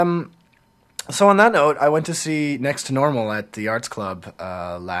So on that note, I went to see Next to Normal at the Arts Club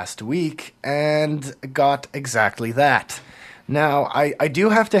last week and got exactly that. Now, I do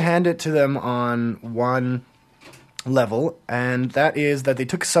have to hand it to them on one level, and that is that they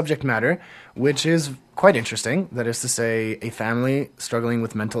took subject matter, which is quite interesting. That is to say, a family struggling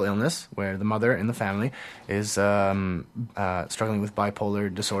with mental illness, where the mother in the family is struggling with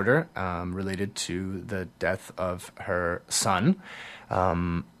bipolar disorder related to the death of her son.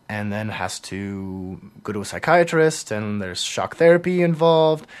 And then has to go to a psychiatrist, and there's shock therapy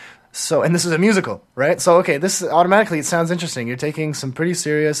involved. So, and this is a musical, right? So, okay, this automatically, it sounds interesting. You're taking some pretty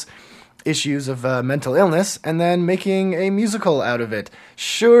serious issues of mental illness and then making a musical out of it.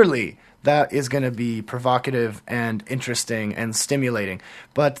 Surely that is going to be provocative and interesting and stimulating.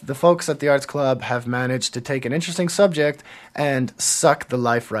 But the folks at the Arts Club have managed to take an interesting subject and suck the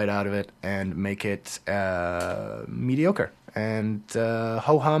life right out of it and make it mediocre and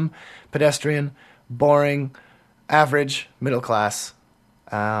ho-hum, pedestrian, boring, average, middle class.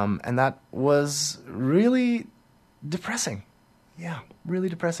 And that was really depressing. Yeah, really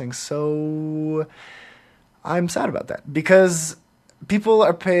depressing. So I'm sad about that because people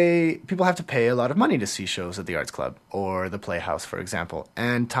have to pay a lot of money to see shows at the Arts Club or the Playhouse, for example.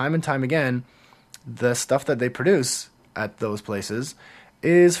 And time again, the stuff that they produce at those places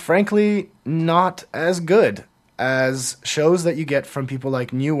is frankly not as good as shows that you get from people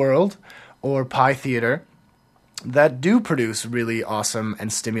like New World or Pie Theater that do produce really awesome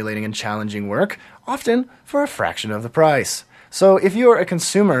and stimulating and challenging work, often for a fraction of the price. So if you're a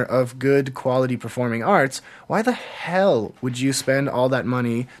consumer of good quality performing arts, why the hell would you spend all that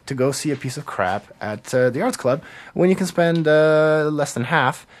money to go see a piece of crap at the Arts Club when you can spend less than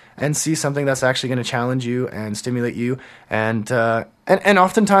half and see something that's actually going to challenge you and stimulate you and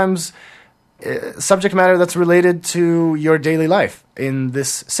oftentimes subject matter that's related to your daily life in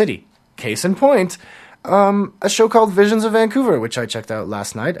this city. Case in point, a show called Visions of Vancouver, which I checked out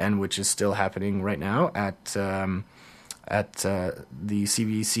last night and which is still happening right now at the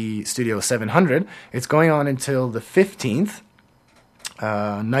CBC Studio 700. It's going on until the 15th,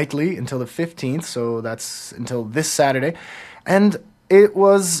 nightly until the 15th, so that's until this Saturday. And it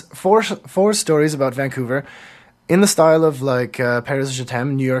was four stories about Vancouver in the style of like Paris Je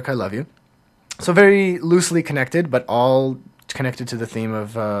t'aime, New York I love you. So very loosely connected, but all connected to the theme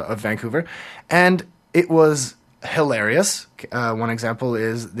of Vancouver. And it was hilarious. One example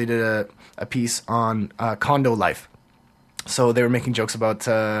is they did a piece on condo life. So they were making jokes about,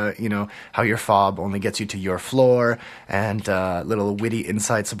 how your fob only gets you to your floor, and little witty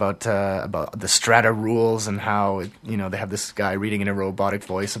insights about the strata rules and how, they have this guy reading in a robotic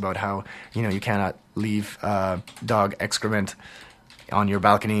voice about how, you cannot leave dog excrement on your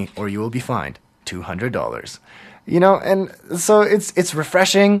balcony or you will be fined $200. And so it's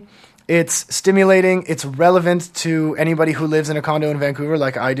refreshing. It's stimulating. It's relevant to anybody who lives in a condo in Vancouver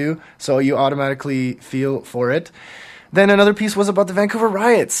like I do. So you automatically feel for it. Then another piece was about the Vancouver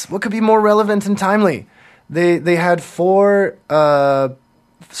riots. What could be more relevant and timely? They had four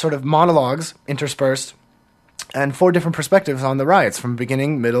sort of monologues interspersed and four different perspectives on the riots from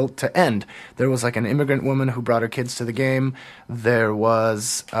beginning, middle to end. There was like an immigrant woman who brought her kids to the game. There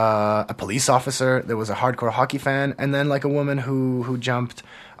was a police officer. There was a hardcore hockey fan. And then like a woman who jumped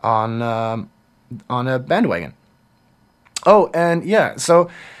on a bandwagon. Oh, and yeah, so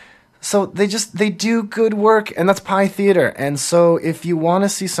they do good work, and that's Pie Theater. And so if you want to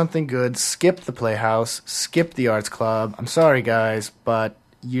see something good, skip the Playhouse, skip the Arts Club. I'm sorry, guys, but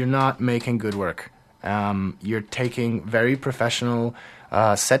you're not making good work. You're taking very professional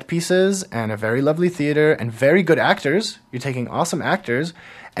set pieces and a very lovely theater and very good actors. You're taking awesome actors,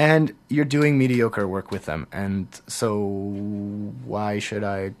 and you're doing mediocre work with them. And so why should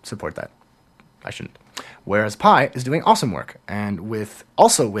I support that? I shouldn't. Whereas Pie is doing awesome work, and with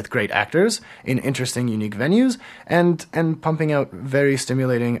great actors in interesting, unique venues, and pumping out very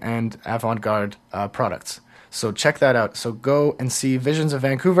stimulating and avant-garde products. So check that out. So go and see Visions of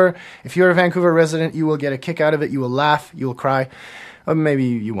Vancouver. If you're a Vancouver resident, you will get a kick out of it. You will laugh. You will cry. Or maybe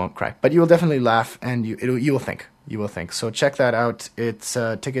you won't cry, but you will definitely laugh, and you will think. You will think. So check that out. It's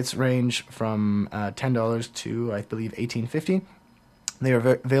tickets range from $10 to, I believe, $18.50. They are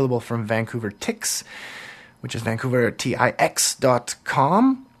available from Vancouver Tix, which is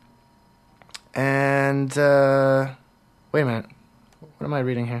VancouverTix.com. And wait a minute. What am I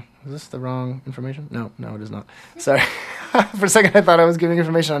reading here? Is this the wrong information? No, it is not. Sorry. For a second, I thought I was giving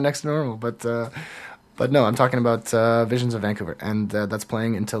information on Next Normal, but no, I'm talking about Visions of Vancouver, and that's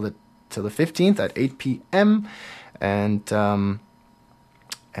playing until the 15th at 8 p.m. And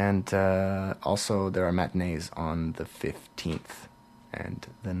also there are matinees on the 15th. and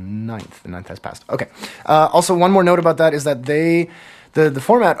the 9th. The 9th has passed. Okay. Also, one more note about that is that the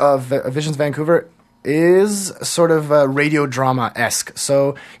format of Visions Vancouver is sort of radio drama-esque.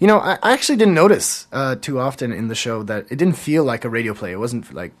 So, I actually didn't notice too often in the show that it didn't feel like a radio play. It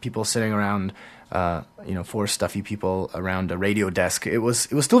wasn't like people sitting around, four stuffy people around a radio desk. It was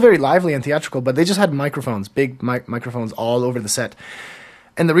still very lively and theatrical, but they just had microphones, big microphones all over the set.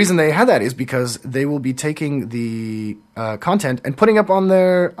 And the reason they had that is because they will be taking the content and putting up on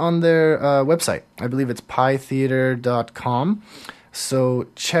their website. I believe it's pytheater.com. So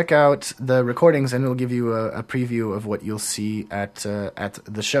check out the recordings, and it'll give you a preview of what you'll see at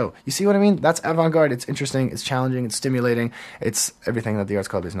the show. You see what I mean? That's avant-garde. It's interesting. It's challenging. It's stimulating. It's everything that the Arts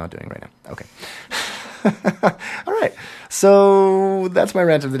Club is not doing right now. Okay. All right. So that's my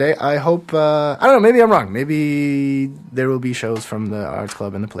rant of the day. I hope, I don't know, maybe I'm wrong. Maybe there will be shows from the Arts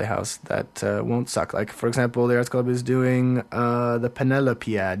Club and the Playhouse that won't suck. Like, for example, the Arts Club is doing the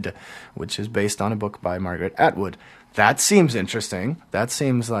Penelopiad, which is based on a book by Margaret Atwood. That seems interesting. That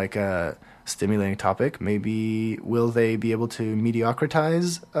seems like a stimulating topic. Maybe will they be able to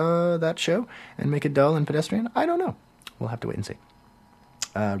mediocritize that show and make it dull and pedestrian? I don't know. We'll have to wait and see.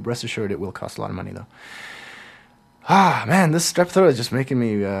 Rest assured, it will cost a lot of money, though. Man, this strep throat is just making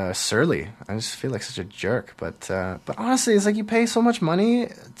me surly. I just feel like such a jerk. But honestly, it's like you pay so much money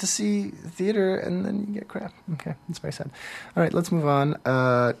to see theater, and then you get crap. Okay, it's very sad. All right, let's move on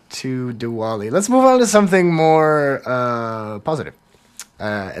to Diwali. Let's move on to something more positive,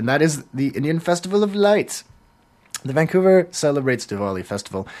 and that is the Indian Festival of Lights. The Vancouver Celebrates Diwali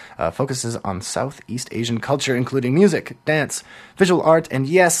Festival focuses on Southeast Asian culture, including music, dance, visual art, and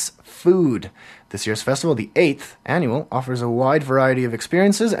yes, food. This year's festival, the 8th annual, offers a wide variety of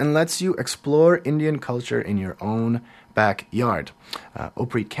experiences and lets you explore Indian culture in your own backyard.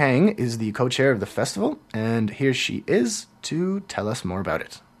 Opreet Kang is the co-chair of the festival, and here she is to tell us more about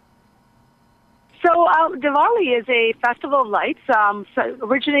it. So Diwali is a festival of lights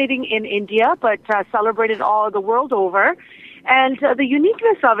originating in India, but celebrated all the world over. And the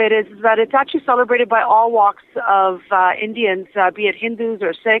uniqueness of it is that it's actually celebrated by all walks of Indians, be it Hindus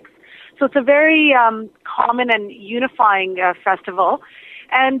or Sikhs. So it's a very common and unifying festival.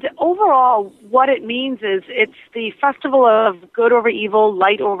 And overall, what it means is it's the festival of good over evil,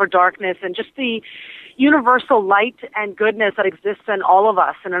 light over darkness, and just the universal light and goodness that exists in all of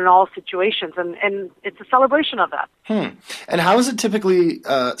us and in all situations. And it's a celebration of that. And how is it typically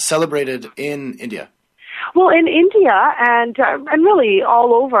celebrated in India? Well, in India and really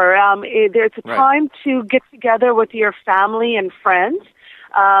all over, there's a time to get together with your family and friends.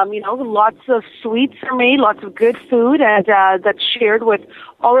 Lots of sweets are made, lots of good food, and that's shared with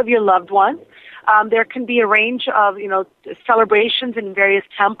all of your loved ones. There can be a range of, celebrations in various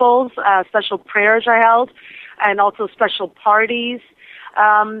temples. Special prayers are held, and also special parties.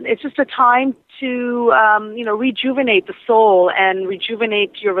 It's just a time to, rejuvenate the soul and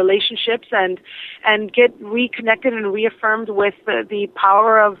rejuvenate your relationships and get reconnected and reaffirmed with the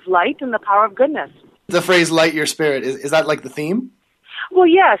power of light and the power of goodness. The phrase "light your spirit" is that like the theme? Well,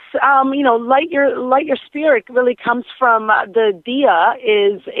 yes. Light your spirit really comes from the diya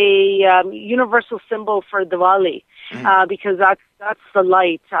is a universal symbol for Diwali, because that's the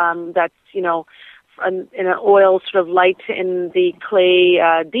light that's in an oil sort of light in the clay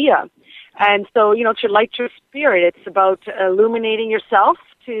diya, and so to light your spirit, it's about illuminating yourself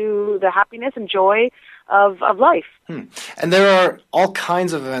to the happiness and joy of life. And there are all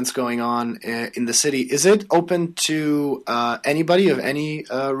kinds of events going on in the city. Is it open to anybody of any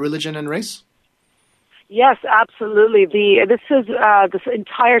religion and race? Yes, absolutely. This is this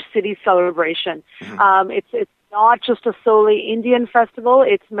entire city celebration. It's not just a solely Indian festival.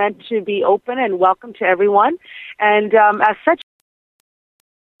 It's meant to be open and welcome to everyone. And as such,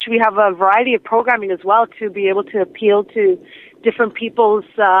 we have a variety of programming as well to be able to appeal to different people's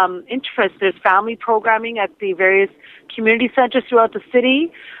interests. There's family programming at the various community centers throughout the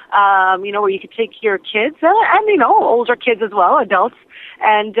city, where you could take your kids and older kids as well, adults,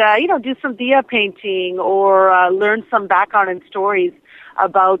 and do some diya painting or learn some background and stories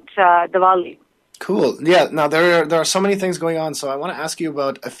about Diwali. Cool. Yeah. Now there are so many things going on, so I want to ask you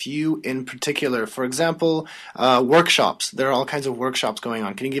about a few in particular. For example, workshops. There are all kinds of workshops going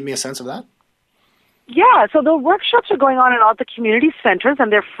on. Can you give me a sense of that? Yeah, so the workshops are going on in all the community centers,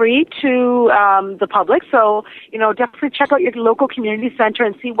 and they're free to the public. So, definitely check out your local community center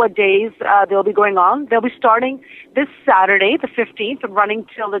and see what days they'll be going on. They'll be starting this Saturday, the 15th, and running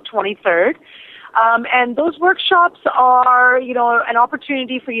till the 23rd. And those workshops are, an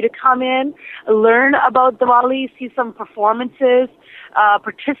opportunity for you to come in, learn about Diwali, see some performances,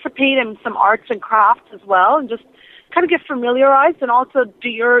 participate in some arts and crafts as well, and just kind of get familiarized and also do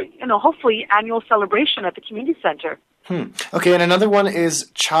your, hopefully annual celebration at the community center. Okay, and another one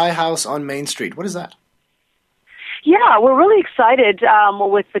is Chai House on Main Street. What is that? Yeah, we're really excited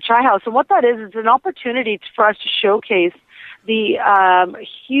with the Chai House. And what that is an opportunity for us to showcase the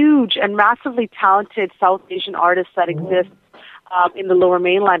huge and massively talented South Asian artists that exist in the Lower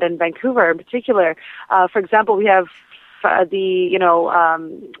Mainland and Vancouver in particular. For example, we have the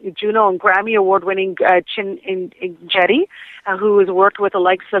Juno and Grammy award-winning Chin Jetty, who has worked with the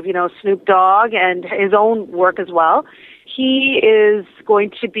likes of Snoop Dogg and his own work as well. He is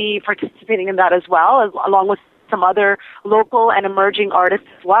going to be participating in that as well, along with some other local and emerging artists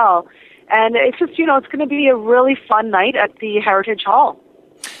as well. And it's just it's going to be a really fun night at the Heritage Hall.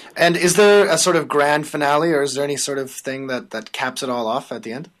 And is there a sort of grand finale, or is there any sort of thing that caps it all off at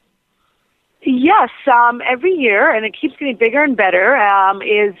the end? Yes, every year, and it keeps getting bigger and better,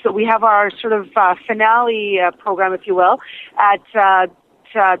 is we have our sort of finale program, if you will, at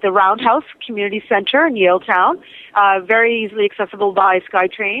the Roundhouse Community Center in Yaletown, very easily accessible by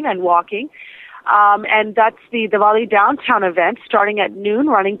SkyTrain and walking. And that's the Diwali Downtown event starting at noon,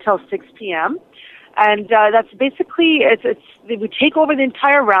 running till 6 p.m. And that's basically, we take over the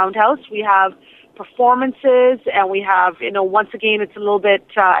entire Roundhouse. We have performances, and we have, once again, it's a little bit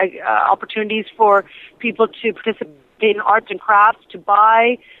opportunities for people to participate in arts and crafts, to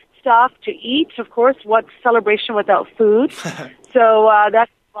buy stuff, to eat. Of course, what's celebration without food? So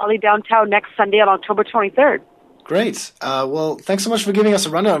that's Diwali Downtown next Sunday on October 23rd. Great. Well, thanks so much for giving us a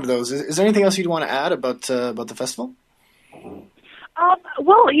rundown of those. Is there anything else you'd want to add about the festival?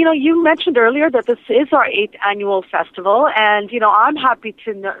 Well, you mentioned earlier that this is our 8th annual festival, and, I'm happy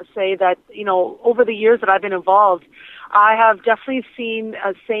to say that, over the years that I've been involved, I have definitely seen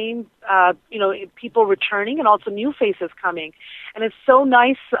same, people returning and also new faces coming. And it's so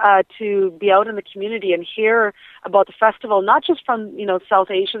nice to be out in the community and hear about the festival, not just from, South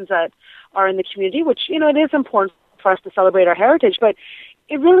Asians that are in the community, which, it is important for us to celebrate our heritage, but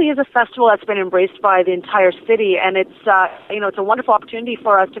it really is a festival that's been embraced by the entire city, and it's it's a wonderful opportunity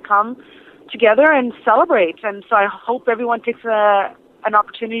for us to come together and celebrate. And so I hope everyone takes an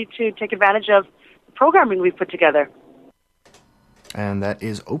opportunity to take advantage of the programming we've put together. And that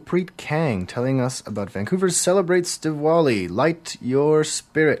is Opreet Kang telling us about Vancouver's Celebrates Diwali, Light Your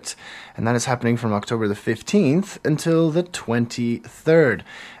Spirit. And that is happening from October the 15th until the 23rd.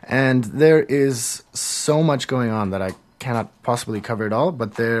 And there is so much going on that I cannot possibly cover it all,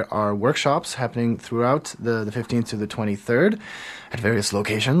 but there are workshops happening throughout the 15th to the 23rd at various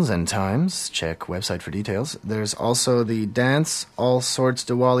locations and times. Check website for details. There's also the Dance All Sorts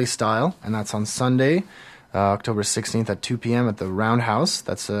Diwali Style, and that's on Sunday, October 16th at 2 p.m. at the Roundhouse.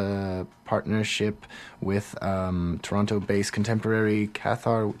 That's a partnership with Toronto-based contemporary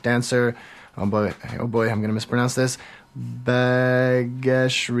Kathar dancer. Oh boy, I'm going to mispronounce this.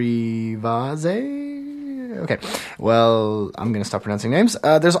 Bageshrivaze? Okay, well, I'm going to stop pronouncing names.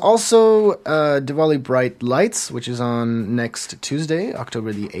 There's also Diwali Bright Lights, which is on next Tuesday,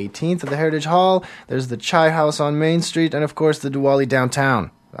 October the 18th at the Heritage Hall. There's the Chai House on Main Street, and of course the Diwali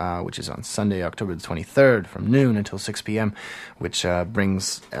Downtown, which is on Sunday, October the 23rd, from noon until 6 p.m., which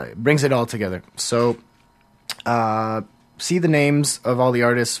brings it all together. So, see the names of all the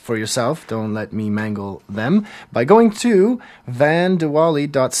artists for yourself. Don't let me mangle them by going to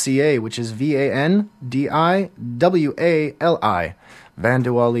vandiwali.ca, which is VANDIWALI,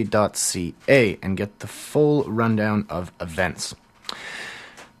 vandiwali.ca, and get the full rundown of events.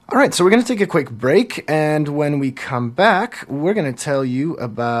 All right, so we're going to take a quick break, and when we come back, we're going to tell you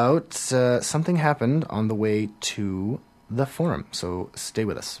about something happened on the way to the forum. So stay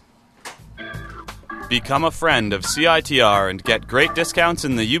with us. Become a friend of CITR and get great discounts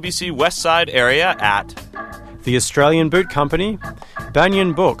in the UBC Westside area at the Australian Boot Company,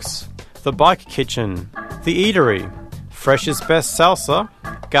 Banyan Books, The Bike Kitchen, The Eatery, Fresh's Best Salsa,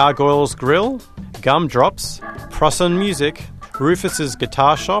 Gargoyles Grill, Gumdrops, Prosson Music, Rufus's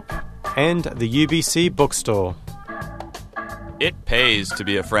Guitar Shop, and the UBC Bookstore. It pays to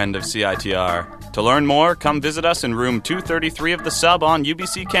be a friend of CITR. To learn more, come visit us in room 233 of the Sub on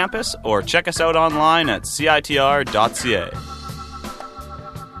UBC campus or check us out online at citr.ca.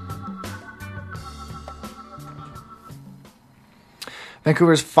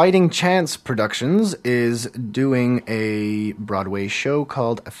 Vancouver's Fighting Chance Productions is doing a Broadway show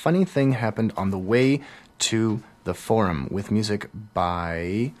called A Funny Thing Happened on the Way to the Forum, with music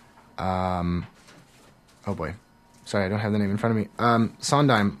by, oh boy, sorry, I don't have the name in front of me.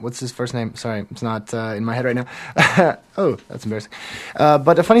 Sondheim, what's his first name? Sorry, it's not in my head right now. Oh, that's embarrassing.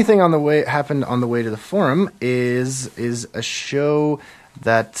 But a funny thing happened on the way to the Forum is a show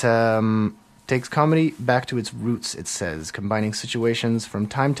that takes comedy back to its roots, it says, combining situations from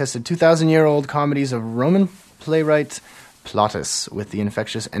time-tested 2,000-year-old comedies of Roman playwright Plautus with the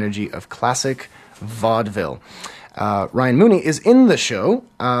infectious energy of classic vaudeville. Ryan Mooney is in the show,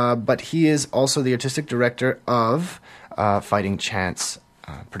 but he is also the artistic director of Fighting Chance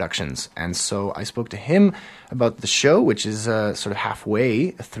Productions. And so I spoke to him about the show, which is sort of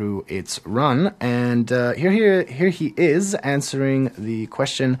halfway through its run. And here he is answering the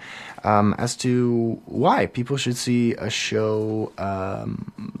question as to why people should see a show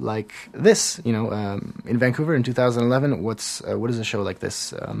like this. You know, in Vancouver in 2011, what is a show like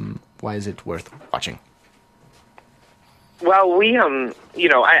this? Why is it worth watching? Well, we,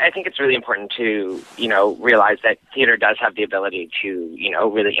 I think it's really important to, realize that theater does have the ability to,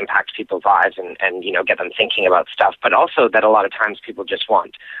 really impact people's lives and get them thinking about stuff, but also that a lot of times people just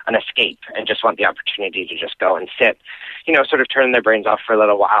want an escape and just want the opportunity to just go and sit, sort of turn their brains off for a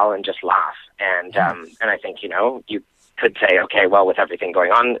little while and just laugh. And I think, you could say, okay, well, with everything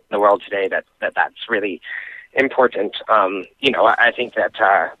going on in the world today, that's really important. I think that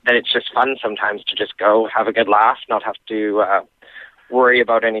it's just fun sometimes to just go have a good laugh, not have to worry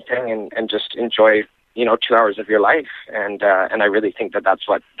about anything, and just enjoy 2 hours of your life. And I really think that's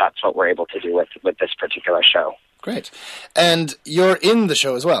what we're able to do with this particular show. Great. And you're in the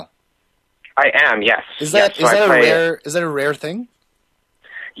show as well. I am, yes. Is that a rare thing?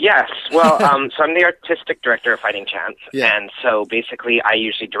 Yes. Well, so I'm the artistic director of Fighting Chance, and so basically I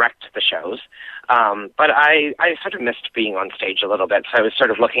usually direct the shows. But I sort of missed being on stage a little bit, so I was sort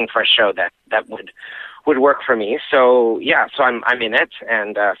of looking for a show that would work for me. So so I'm in it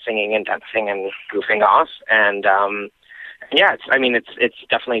and singing and dancing and goofing off, and it's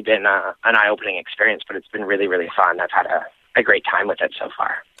definitely been an eye-opening experience, but it's been really, really fun. I've had a great time with it so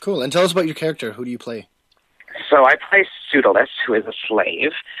far. Cool. And tell us about your character. Who do you play? So I play Pseudolus, who is a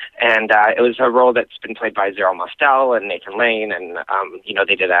slave, and it was a role that's been played by Zero Mostel and Nathan Lane, and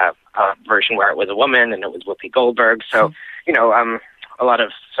they did a version where it was a woman, and it was Whoopi Goldberg. So a lot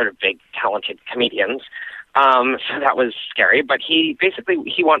of sort of big, talented comedians. So that was scary, but he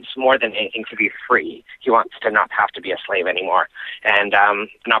wants more than anything to be free. He wants to not have to be a slave anymore, and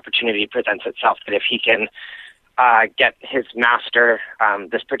an opportunity presents itself that if he can get his master,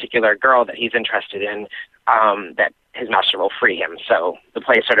 this particular girl that he's interested in, that his master will free him. So the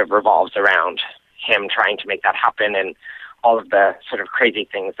play sort of revolves around him trying to make that happen and all of the sort of crazy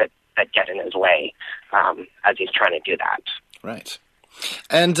things that get in his way as he's trying to do that. Right.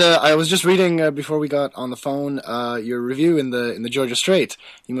 And I was just reading before we got on the phone your review in the Georgia Straight.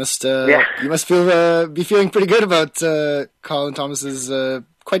 You must be feeling pretty good about Colin Thomas's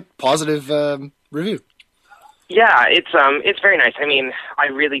quite positive review. Yeah, it's very nice. I mean, I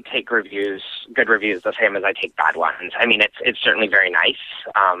really take good reviews, the same as I take bad ones. I mean, it's certainly very nice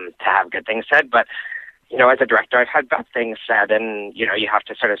to have good things said, but as a director, I've had bad things said, and you have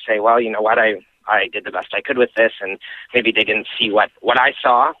to sort of say, well, you know what, I did the best I could with this, and maybe they didn't see what I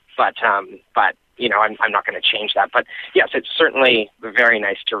saw, but I'm not going to change that. But yes, it's certainly very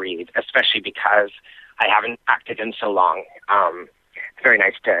nice to read, especially because I haven't acted in so long. It's very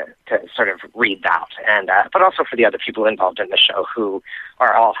nice to sort of read that, and but also for the other people involved in the show who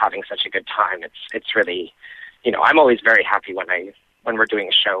are all having such a good time. It's really, I'm always very happy when we're doing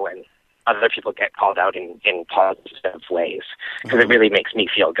a show and other people get called out in positive ways, because it really makes me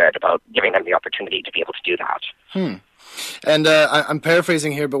feel good about giving them the opportunity to be able to do that. And I'm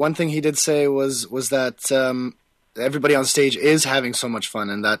paraphrasing here, but one thing he did say was that everybody on stage is having so much fun,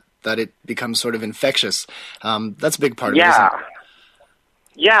 and that it becomes sort of infectious. That's a big part of it, isn't it?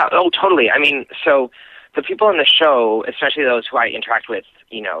 Yeah, oh, totally. I mean, so the people on the show, especially those who I interact with,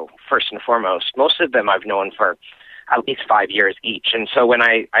 first and foremost, most of them I've known for at least 5 years each. And so when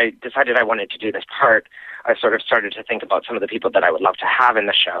I decided I wanted to do this part, I sort of started to think about some of the people that I would love to have in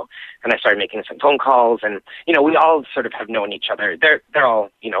the show. And I started making some phone calls, and, we all sort of have known each other. They're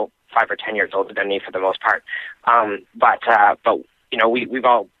all, 5 or 10 years older than me for the most part. But we've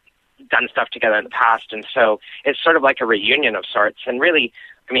all done stuff together in the past, and so it's sort of like a reunion of sorts. And really,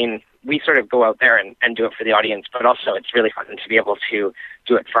 I mean, we sort of go out there and do it for the audience, but also it's really fun to be able to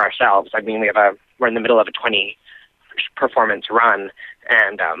do it for ourselves. I mean, we're in the middle of a 20 performance run,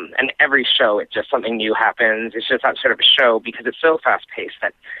 and every show it's just something new happens. It's just that sort of a show, because it's so fast paced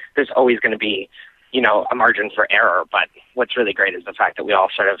that there's always going to be a margin for error. But what's really great is the fact that we all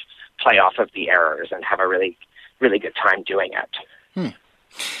sort of play off of the errors and have a really, really good time doing it.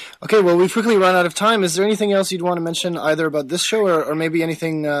 Okay, well, we've quickly run out of time. Is there anything else you'd want to mention, either about this show or maybe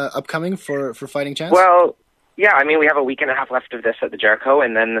anything upcoming for Fighting Chance? Well, Yeah, I mean, we have a week and a half left of this at the Jericho,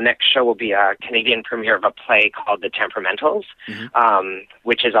 and then the next show will be a Canadian premiere of a play called The Temperamentals,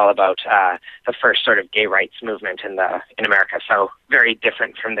 which is all about the first sort of gay rights movement in America. So very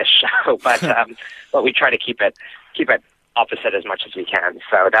different from this show, but we try to keep it opposite as much as we can.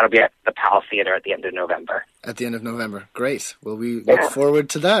 So that'll be at the Pal Theatre at the end of November. At the end of November. Great. Well, we look forward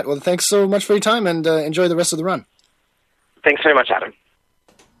to that. Well, thanks so much for your time, and enjoy the rest of the run. Thanks very much, Adam.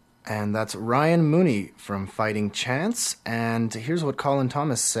 And that's Ryan Mooney from Fighting Chance. And here's what Colin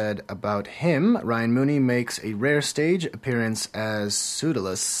Thomas said about him. Ryan Mooney makes a rare stage appearance as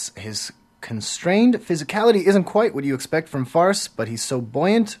Pseudolus. His constrained physicality isn't quite what you expect from farce, but he's so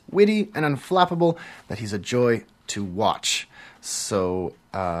buoyant, witty, and unflappable that he's a joy to watch. So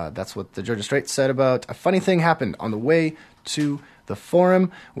that's what the Georgia Straight said about A Funny Thing Happened on the way to the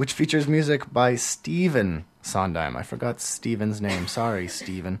Forum, which features music by Stephen Sondheim. I forgot Stephen's name. Sorry,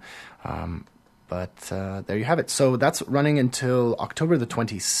 Stephen. But there you have it. So that's running until October the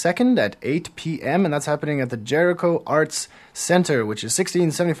 22nd at 8 p.m., and that's happening at the Jericho Arts Centre, which is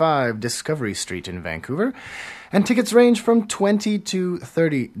 1675 Discovery Street in Vancouver. And tickets range from $20 to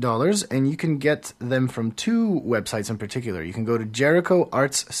 $30, and you can get them from two websites in particular. You can go to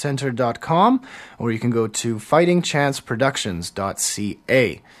JerichoArtsCenter.com, or you can go to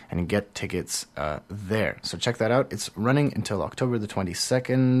FightingChanceProductions.ca and get tickets there. So check that out. It's running until October the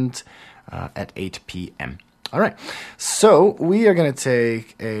 22nd at 8 p.m. All right, so we are going to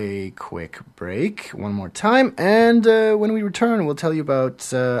take a quick break one more time, and when we return, we'll tell you about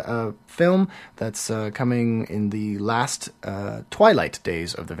a film that's coming in the last twilight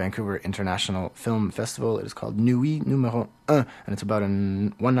days of the Vancouver International Film Festival. It is called Nuit Numéro 1, and it's about a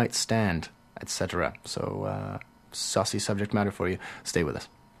one-night stand, etc. So, saucy subject matter for you. Stay with us.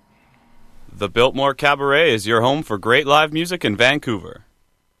 The Biltmore Cabaret is your home for great live music in Vancouver.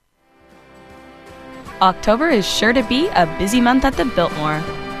 October is sure to be a busy month at the Biltmore.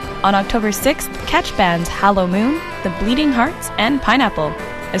 On October 6th, catch bands Hallow Moon, The Bleeding Hearts, and Pineapple,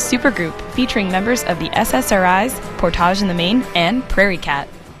 a supergroup featuring members of the SSRIs, Portage in the Main, and Prairie Cat.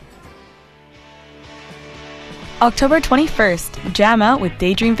 October 21st, jam out with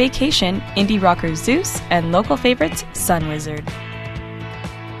Daydream Vacation, indie rockers Zeus, and local favorites Sun Wizard.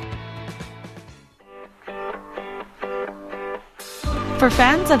 For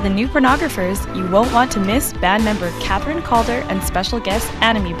fans of the New Pornographers, you won't want to miss band member Catherine Calder and special guest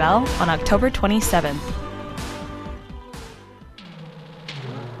Anime Bell on October 27th.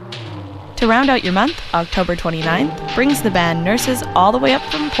 To round out your month, October 29th brings the band Nurses all the way up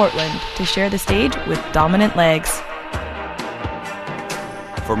from Portland to share the stage with Dominant Legs.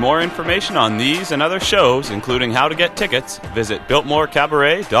 For more information on these and other shows, including how to get tickets, visit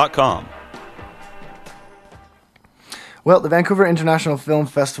BiltmoreCabaret.com. Well, the Vancouver International Film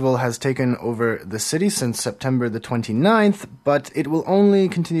Festival has taken over the city since September the 29th, but it will only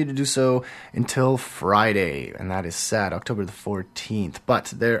continue to do so until Friday, and that is sad, October the 14th.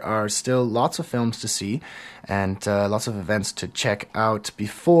 But there are still lots of films to see and lots of events to check out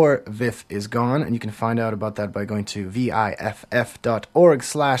before VIFF is gone, and you can find out about that by going to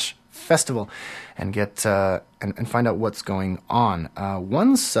viff.org/festival and get and find out what's going on.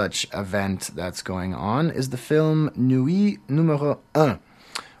 One such event that's going on is the film Nuit Numéro 1.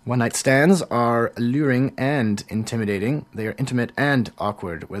 One-night stands are alluring and intimidating. They are intimate and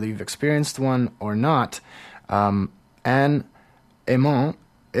awkward, whether you've experienced one or not. Anne Aimant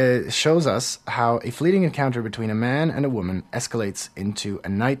shows us how a fleeting encounter between a man and a woman escalates into a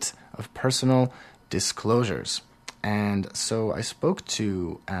night of personal disclosures. And so I spoke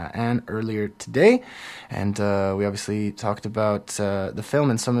to Anne earlier today, and we obviously talked about the film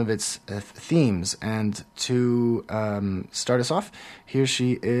and some of its themes. And to start us off, here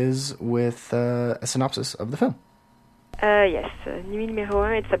she is with a synopsis of the film. Yes, Nuit Numéro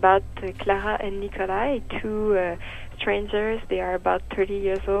 1, it's about Clara and Nikolai, two strangers. They are about 30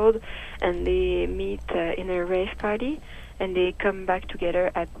 years old, and they meet in a rave party. And they come back together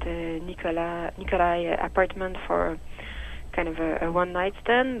at Nikolai apartment for kind of a one-night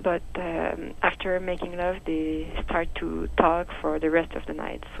stand, but after making love, they start to talk for the rest of the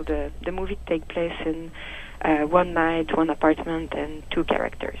night. So the movie takes place in one night, one apartment, and two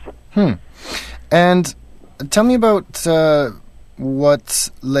characters. And tell me about what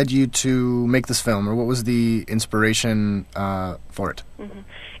led you to make this film, or what was the inspiration for it? Mm-hmm.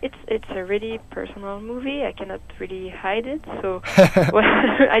 It's a really personal movie. I cannot really hide it. So well,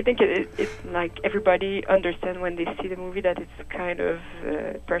 I think it's like everybody understands when they see the movie that it's kind of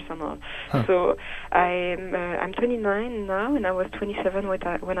personal. Huh. So I'm 29 now, and I was 27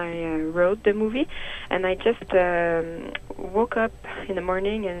 when I wrote the movie, and I just woke up in the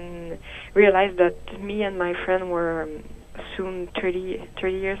morning and realized that me and my friend were soon 30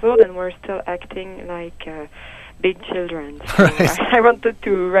 years old, and we're still acting like big children. So Right. I wanted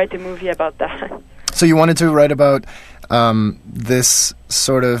to write a movie about that. So you wanted to write about this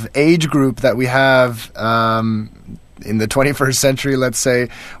sort of age group that we have in the 21st century, let's say,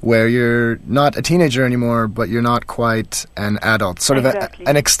 where you're not a teenager anymore, but you're not quite an adult, sort Exactly. of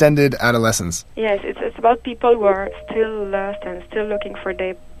an extended adolescence. Yes, it's about people who are still lost and still looking for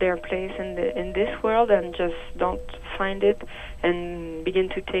their place in this world and just don't find it and begin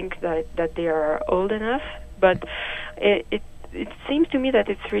to think that they are old enough. But it seems to me that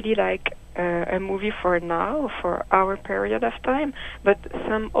it's really like a movie for now, for our period of time. But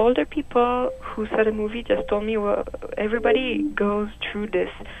some older people who saw the movie just told me, well, everybody goes through this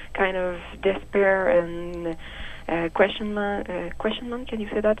kind of despair and question mark, can you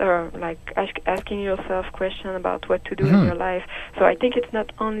say that? Or like asking yourself question about what to do in your life. So I think it's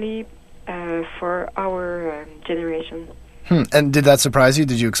not only for our generation. And did that surprise you?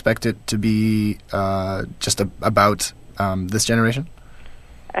 Did you expect it to be just about this generation?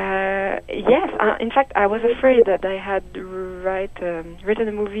 Yes. In fact, I was afraid that I had written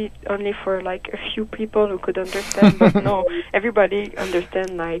a movie only for like a few people who could understand. But no, everybody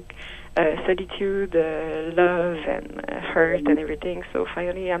understands like solitude, love, and hurt, and everything. So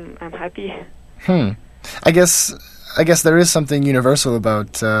finally, I'm happy. I guess there is something universal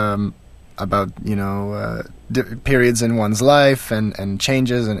about periods in one's life and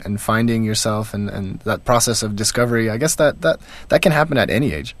changes and finding yourself and that process of discovery. I guess that can happen at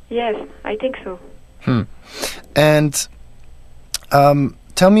any age. Yes, I think so. And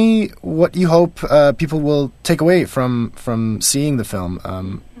tell me what you hope people will take away from seeing the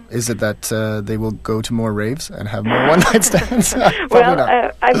film. Is it that they will go to more raves and have more one-night stands?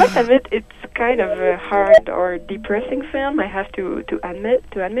 Well, I must admit it's kind of a hard or depressing film. I have to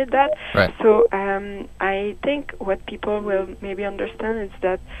admit that. Right. So I think what people will maybe understand is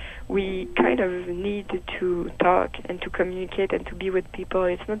that we kind of need to talk and to communicate and to be with people.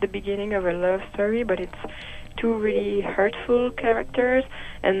 It's not the beginning of a love story, but it's two really hurtful characters.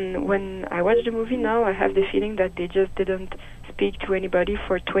 And when I watch the movie now, I have the feeling that they just didn't speak to anybody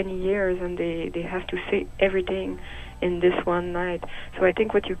for 20 years, and they have to say everything in this one night. So I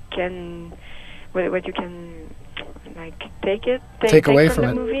think what you can like take away from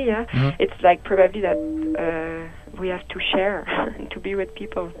the it. movie, yeah, Mhm. it's like probably that we have to share and to be with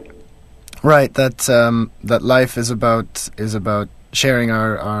people. Right. That life is about sharing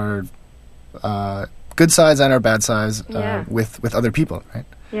our good sides and our bad sides Yeah. with other people. Right.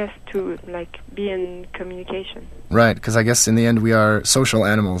 Yes, to like be in communication. Right. Because I guess in the end we are social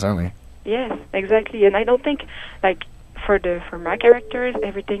animals, aren't we? Yes, exactly. And I don't think like for my characters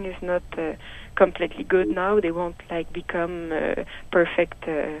everything is not completely good now. They won't like become perfect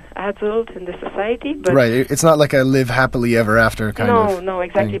adult in the society. But Right. It's not like a live happily ever after kind of. No,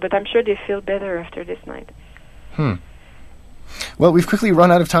 exactly. thing. But I'm sure they feel better after this night. Well, we've quickly run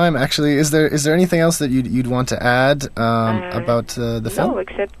out of time. Actually, is there anything else that you'd want to add about the film? No,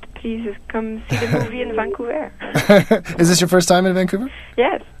 except please come see the movie in Vancouver. Is this your first time in Vancouver?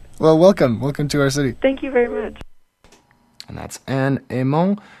 Yes. Well, welcome to our city. Thank you very much. And that's Anne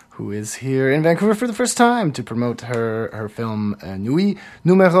Aymon, who is here in Vancouver for the first time to promote her film Nuit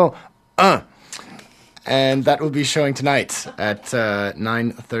Numéro 1. And that will be showing tonight at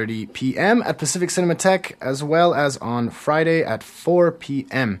 9:30 p.m. at Pacific Cinematheque, as well as on Friday at 4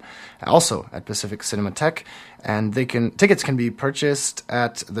 p.m. also at Pacific Cinematheque. And tickets can be purchased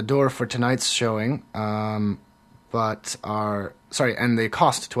at the door for tonight's showing, and they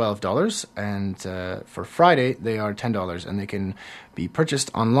cost $12. And for Friday, they are $10, and they can be purchased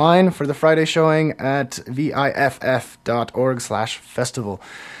online for the Friday showing at viff.org/festival.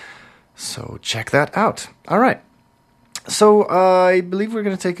 So check that out. All right. So I believe we're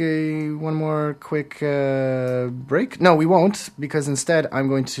going to take one more quick break. No, we won't, because instead I'm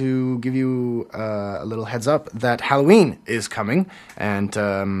going to give you a little heads up that Halloween is coming, and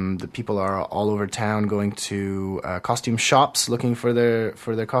the people are all over town going to costume shops looking for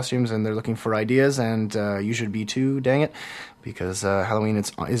their costumes, and they're looking for ideas, and you should be too, dang it, because Halloween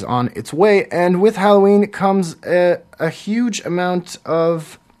is on its way, and with Halloween comes a huge amount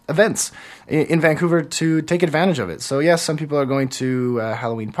of events in Vancouver to take advantage of it. So yes, some people are going to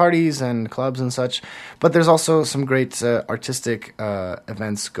Halloween parties and clubs and such, but there's also some great artistic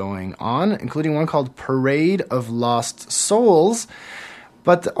events going on, including one called Parade of Lost Souls,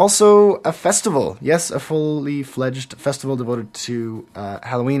 but also a festival. Yes, a fully fledged festival devoted to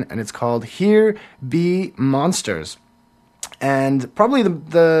Halloween, and it's called Here Be Monsters. And probably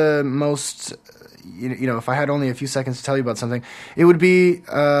the most, if I had only a few seconds to tell you about something, it would be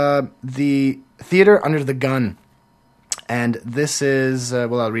the Theater Under the Gun. And this is,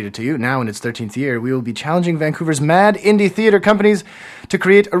 I'll read it to you. Now in its 13th year, we will be challenging Vancouver's mad indie theater companies to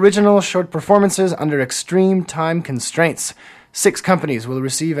create original short performances under extreme time constraints. 6 companies will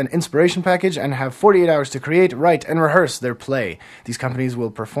receive an inspiration package and have 48 hours to create, write, and rehearse their play. These companies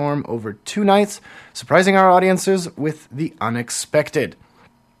will perform over 2 nights, surprising our audiences with the unexpected.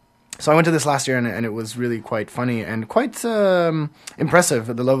 So I went to this last year, and it was really quite funny and quite impressive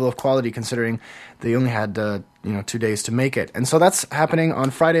at the level of quality, considering they only had 2 days to make it. And so that's happening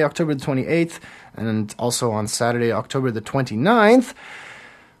on Friday, October the 28th, and also on Saturday, October the 29th,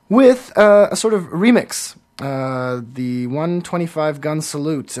 with a sort of remix. The 125 Gun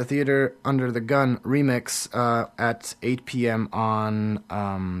Salute, a Theater Under the Gun remix at 8 p.m.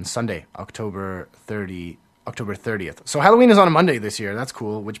 on Sunday, October 30th. So Halloween is on a Monday this year. That's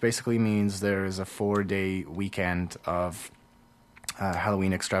cool, which basically means there is a 4-day weekend of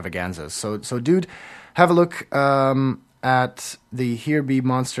Halloween extravaganzas. So dude, have a look at the Here Be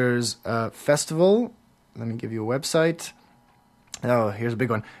Monsters Festival. Let me give you a website. Oh, here's a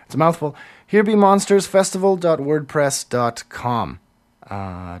big one. It's a mouthful. HereBeMonstersFestival.wordpress.com.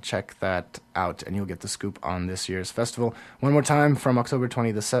 Check that out, and you'll get the scoop on this year's festival. One more time, from October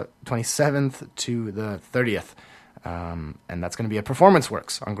 27th to the 30th. And that's going to be at Performance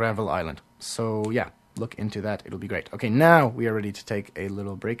Works on Granville Island. So, yeah, look into that. It'll be great. Okay, now we are ready to take a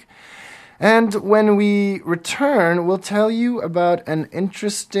little break. And when we return, we'll tell you about an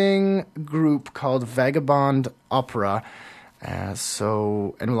interesting group called Vagabond Opera. And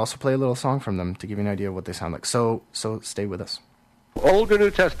we'll also play a little song from them to give you an idea of what they sound like. So stay with us. Old or New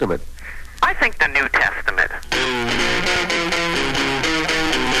Testament? I think the New Testament.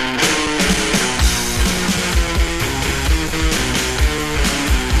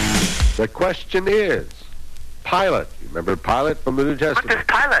 The question is, Pilate. You remember Pilate from the New Testament? What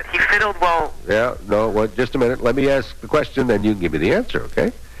does Pilate? He fiddled well. Yeah, no, just a minute. Let me ask the question, then you can give me the answer,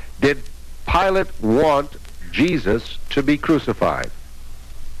 okay? Did Pilate want Jesus to be crucified?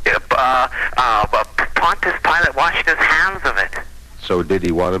 Pontius Pilate washed his hands of it. So did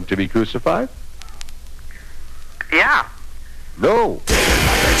he want him to be crucified? Yeah. No.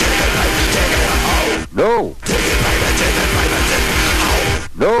 No.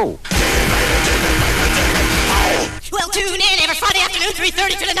 No. Well, tune in every Friday afternoon,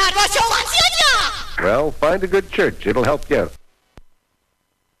 3:30 to the Night Watch Show on CITR. Well, find a good church. It'll help you out.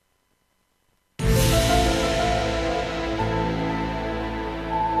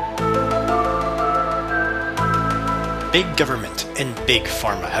 Big government and big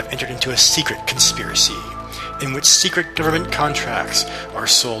pharma have entered into a secret conspiracy in which secret government contracts are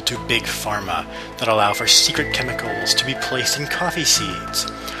sold to big pharma that allow for secret chemicals to be placed in coffee seeds,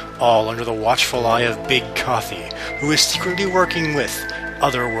 all under the watchful eye of Big Coffee, who is secretly working with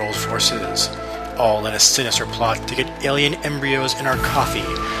other world forces, all in a sinister plot to get alien embryos in our coffee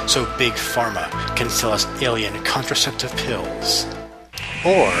so Big Pharma can sell us alien contraceptive pills.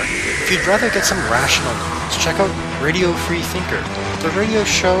 Or, if you'd rather get some rational news, check out Radio Free Thinker, the radio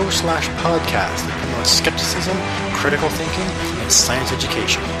show/podcast that promotes skepticism, critical thinking, and science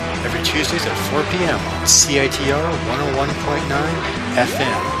education, every Tuesdays at 4 p.m. on CITR 101.9 FM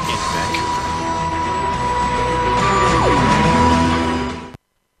in Vancouver.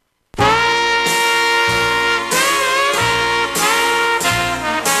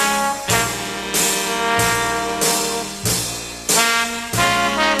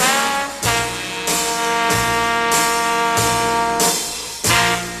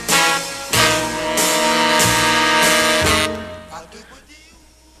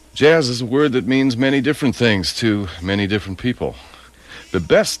 Jazz is a word that means many different things to many different people. The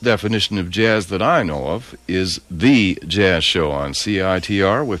best definition of jazz that I know of is The Jazz Show on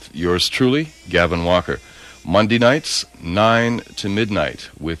CITR with yours truly, Gavin Walker. Monday nights, 9 to midnight,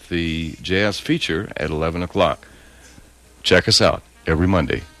 with the jazz feature at 11 o'clock. Check us out every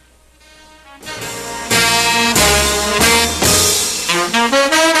Monday.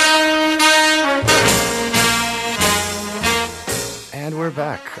 And we're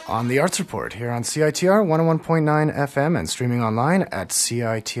back on the Arts Report here on CITR 101.9 FM and streaming online at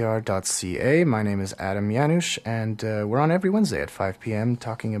CITR.ca. My name is Adam Janusz, and we're on every Wednesday at 5 p.m.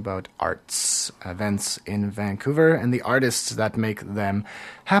 talking about arts events in Vancouver and the artists that make them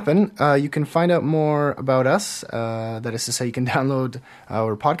happen. You can find out more about us, that is to say you can download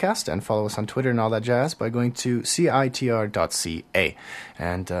our podcast and follow us on Twitter and all that jazz by going to CITR.ca.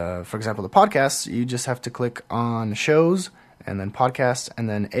 And for example, the podcast, you just have to click on shows and then podcast, and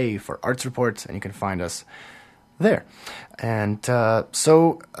then A for Arts Reports, and you can find us there. And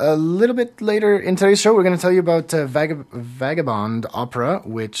so a little bit later in today's show, we're going to tell you about Vagabond Opera,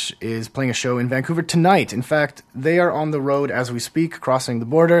 which is playing a show in Vancouver tonight. In fact, they are on the road as we speak, crossing the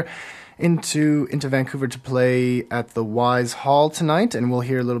border into Vancouver to play at the Wise Hall tonight, and we'll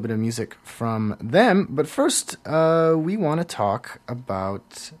hear a little bit of music from them. But first, we want to talk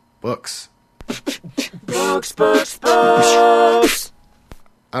about books. Books.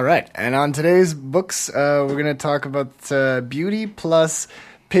 All right, and on today's books, we're going to talk about Beauty plus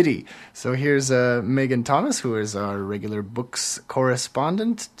Pity. So here's Megan Thomas, who is our regular books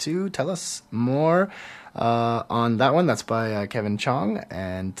correspondent, to tell us more on that one. That's by Kevin Chong,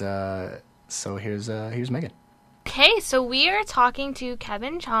 and so here's Megan. Okay, so we are talking to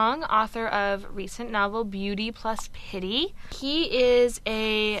Kevin Chong, author of recent novel Beauty plus Pity. He is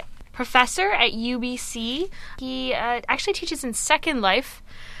a professor at UBC. He actually teaches in Second Life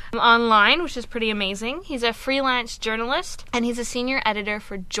online, which is pretty amazing. He's a freelance journalist, and he's a senior editor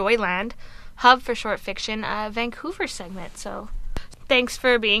for Joyland, Hub for Short Fiction, Vancouver segment. So thanks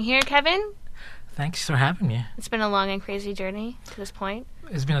for being here, Kevin. Thanks for having me. It's been a long and crazy journey to this point.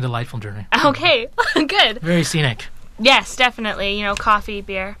 It's been a delightful journey. Okay, good. Very scenic. Yes, definitely. You know, coffee,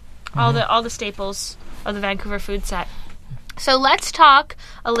 beer, all the staples of the Vancouver food set. So let's talk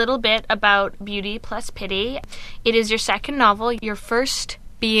a little bit about Beauty plus Pity. It is your second novel, your first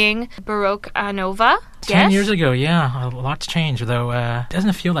being Baroque Nova. 10 years ago, yeah. A lot's changed, though it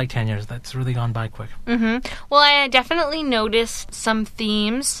doesn't feel like 10 years. That's really gone by quick. Mm-hmm. Well, I definitely noticed some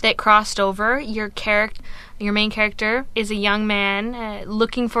themes that crossed over. Your main character is a young man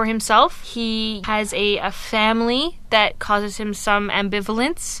looking for himself. He has a family that causes him some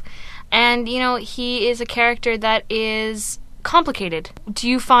ambivalence. And, you know, he is a character that is complicated. Do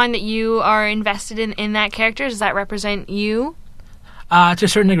you find that you are invested in that character? Does that represent you? To a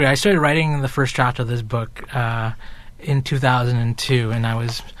certain degree. I started writing the first draft of this book in 2002, and I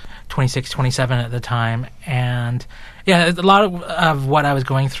was 26, 27 at the time. And yeah, a lot of what I was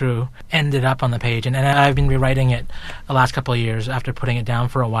going through ended up on the page, and I've been rewriting it the last couple of years after putting it down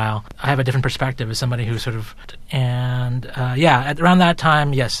for a while. I have a different perspective as somebody who sort of... And around that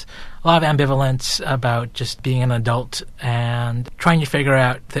time, yes, a lot of ambivalence about just being an adult and trying to figure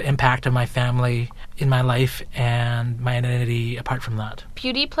out the impact of my family in my life and my identity apart from that.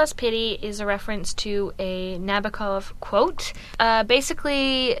 Beauty plus Pity is a reference to a Nabokov quote.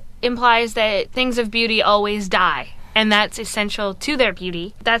 Basically implies that things of beauty always die, and that's essential to their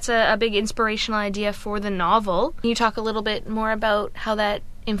beauty. That's a big inspirational idea for the novel. Can you talk a little bit more about how that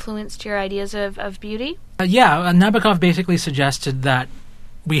influenced your ideas of beauty? Nabokov basically suggested that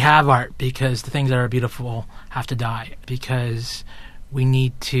we have art because the things that are beautiful have to die, because we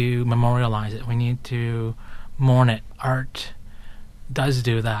need to memorialize it. We need to mourn it. Art does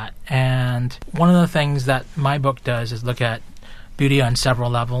do that. And one of the things that my book does is look at beauty on several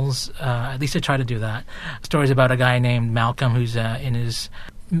levels. At least I try to do that. Stories about a guy named Malcolm who's in his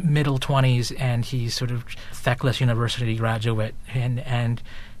middle 20s, and he's sort of Theclis University graduate, and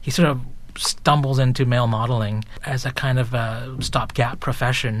he sort of stumbles into male modeling as a kind of a stopgap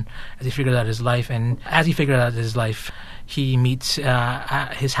profession as he figures out his life. And as he figures out his life, he meets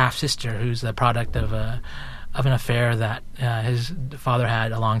his half-sister, who's the product of an affair that his father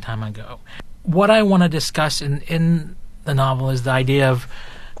had a long time ago. What I want to discuss in the novel is the idea of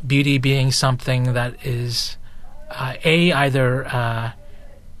beauty being something that is either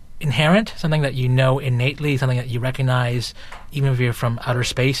inherent, something that you know innately, something that you recognize even if you're from outer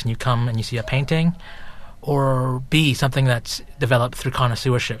space and you come and you see a painting, or B, something that's developed through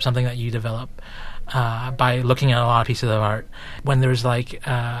connoisseurship, something that you develop by looking at a lot of pieces of art. When there's like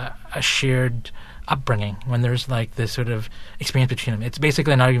a shared upbringing, when there's like this sort of experience between them. It's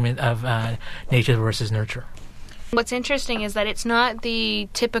basically an argument of nature versus nurture. What's interesting is that it's not the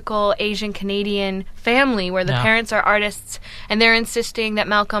typical Asian Canadian family where the parents are artists and they're insisting that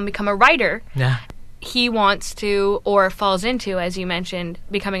Malcolm become a writer. Yeah. He wants to, or falls into, as you mentioned,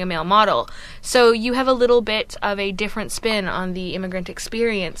 becoming a male model. So you have a little bit of a different spin on the immigrant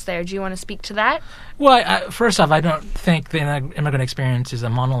experience there. Do you want to speak to that? Well, first off, I don't think the immigrant experience is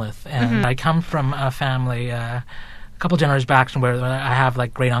a monolith. And I come from a family couple generations back where I have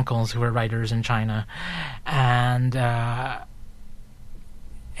like great uncles who are writers in China, and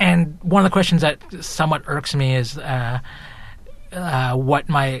one of the questions that somewhat irks me is what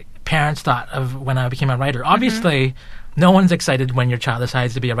my parents thought of when I became a writer. Obviously, no one's excited when your child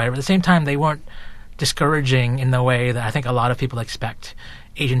decides to be a writer. But at the same time, they weren't discouraging in the way that I think a lot of people expect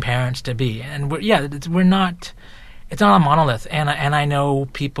Asian parents to be. And we're not. It's not a monolith. And I know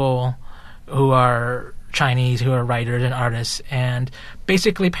people who are Chinese who are writers and artists, and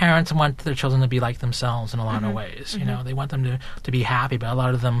basically parents want their children to be like themselves in a lot of ways. You know, they want them to be happy, but a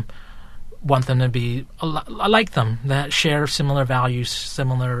lot of them want them to be like them, that share similar values,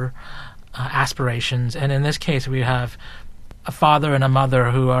 similar aspirations. And in this case, we have a father and a mother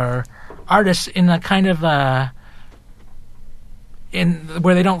who are artists in a kind of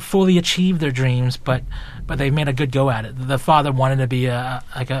where they don't fully achieve their dreams, but they've made a good go at it. The father wanted to be a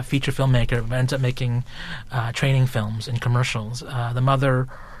feature filmmaker, but ends up making training films and commercials. The mother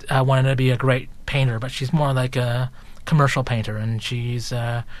wanted to be a great painter, but she's more like a commercial painter, and she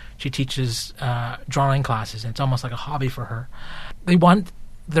teaches drawing classes, and it's almost like a hobby for her. They want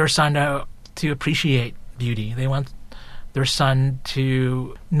their son to appreciate beauty. They want their son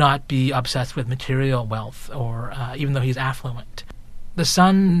to not be obsessed with material wealth, or even though he's affluent. The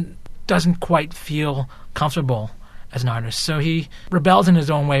son doesn't quite feel comfortable as an artist, so he rebels in his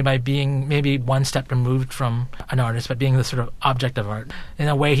own way by being maybe one step removed from an artist, but being the sort of object of art. In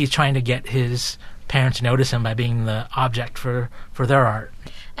a way, he's trying to get his parents to notice him by being the object for their art.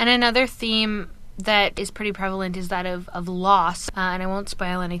 And another theme that is pretty prevalent is that of loss, and I won't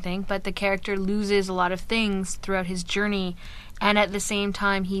spoil anything, but the character loses a lot of things throughout his journey, and at the same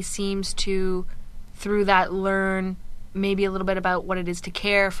time he seems to, through that, learn maybe a little bit about what it is to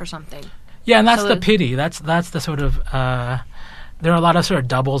care for something. Yeah, and that's the pity. That's the sort of there are a lot of sort of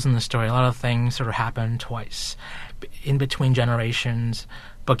doubles in the story. A lot of things sort of happen twice in between generations,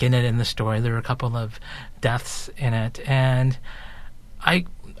 bookended in the story. There are a couple of deaths in it, and I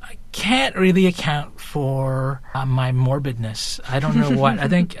can't really account for my morbidness. I don't know what. I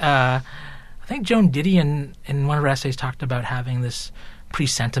think Joan Didion in one of her essays talked about having this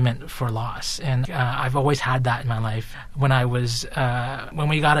presentiment for loss, and I've always had that in my life. When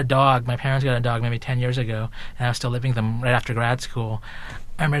we got a dog, my parents got a dog maybe 10 years ago, and I was still living with them right after grad school.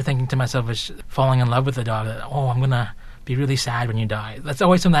 I remember thinking to myself, was falling in love with the dog, that, I'm going to be really sad when you die. That's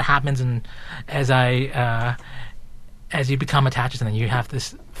always something that happens, and as you become attached to something, you have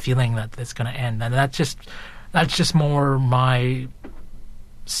this feeling that it's going to end, and that's just more my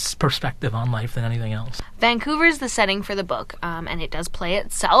perspective on life than anything else. Vancouver is the setting for the book, and it does play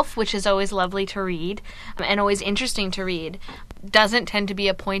itself, which is always lovely to read and always interesting to read. Doesn't tend to be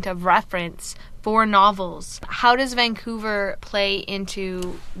a point of reference for novels. How does Vancouver play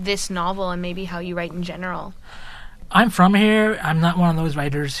into this novel and maybe how you write in general? I'm from here. I'm not one of those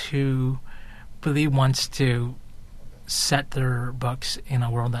writers who really wants to set their books in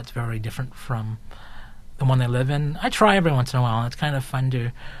a world that's very different from the one they live in. I try every once in a while, and it's kind of fun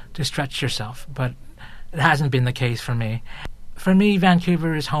to stretch yourself, but it hasn't been the case for me. For me,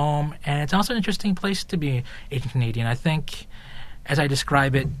 Vancouver is home, and it's also an interesting place to be Asian Canadian. I think, as I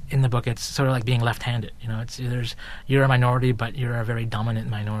describe it in the book, it's sort of like being left-handed. You know, you're a minority, but you're a very dominant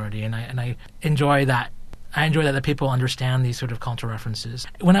minority, and I enjoy that. I enjoy that people understand these sort of cultural references.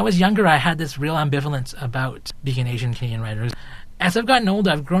 When I was younger, I had this real ambivalence about being an Asian Canadian writer. As I've gotten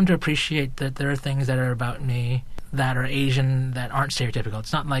older, I've grown to appreciate that there are things that are about me that are Asian that aren't stereotypical.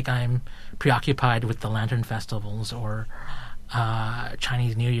 It's not like I'm preoccupied with the lantern festivals or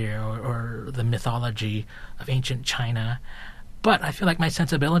Chinese New Year or the mythology of ancient China. But I feel like my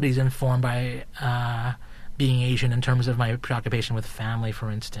sensibility is informed by being Asian in terms of my preoccupation with family,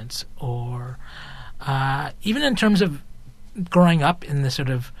 for instance, or even in terms of growing up in this sort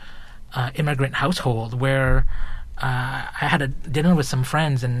of immigrant household where I had a dinner with some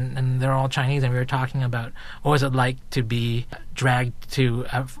friends, and they're all Chinese, and we were talking about what was it like to be dragged to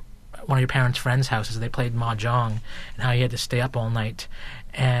one of your parents' friends' houses. They played mahjong, and how you had to stay up all night.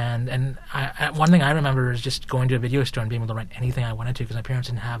 And one thing I remember is just going to a video store and being able to rent anything I wanted to because my parents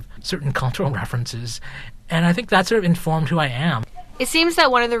didn't have certain cultural references. And I think that sort of informed who I am. It seems that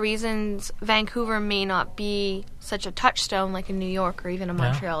one of the reasons Vancouver may not be such a touchstone like in New York or even in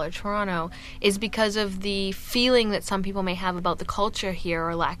Montreal or Toronto is because of the feeling that some people may have about the culture here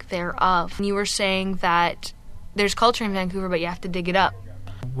or lack thereof. And you were saying that there's culture in Vancouver, but you have to dig it up.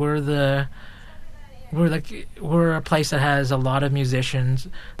 We're a place that has a lot of musicians,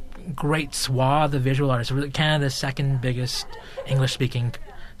 great swath of visual artists. We're Canada's second biggest English-speaking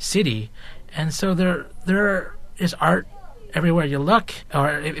city, and so there is art everywhere you look,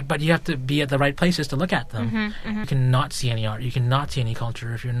 but you have to be at the right places to look at them. You cannot see any art. You cannot see any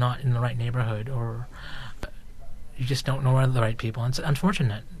culture if you're not in the right neighborhood, or you just don't know where the right people. It's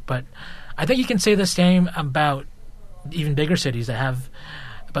unfortunate, but I think you can say the same about even bigger cities that have.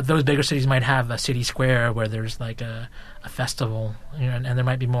 But those bigger cities might have a city square where there's like a festival, and there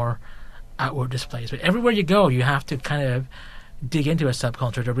might be more outward displays. But everywhere you go, you have to kind of dig into a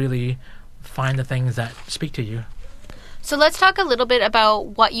subculture to really find the things that speak to you. So let's talk a little bit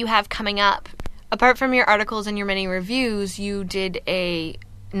about what you have coming up. Apart from your articles and your many reviews, you did a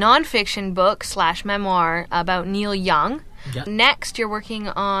nonfiction book / memoir about Neil Young. Yep. Next, you're working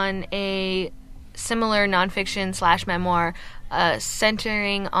on a similar nonfiction / memoir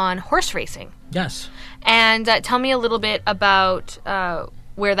centering on horse racing. Yes. And tell me a little bit about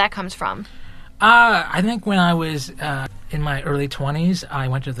where that comes from. I think when I was in my early 20s, I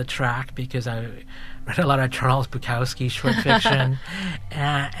went to the track because I read a lot of Charles Bukowski short fiction,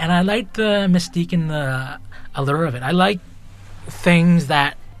 and I liked the mystique and the allure of it. I like things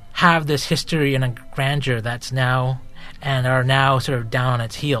that have this history and a grandeur that's now and are now sort of down on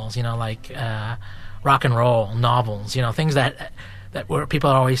its heels, like rock and roll novels, things that were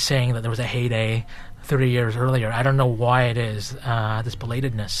people are always saying that there was a heyday 30 years earlier. I don't know why it is, this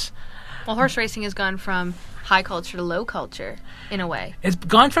belatedness. Well, horse racing has gone from high culture to low culture, in a way. It's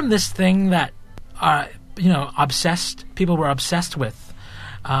gone from this thing that, people were obsessed with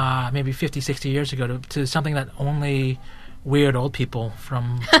maybe 50, 60 years ago to something that only weird old people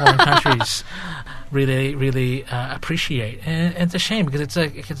from foreign countries really, really appreciate. And it's a shame because it's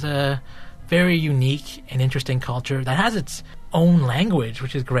a very unique and interesting culture that has its own language,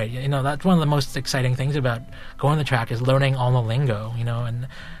 which is great. That's one of the most exciting things about going to the track is learning all the lingo, and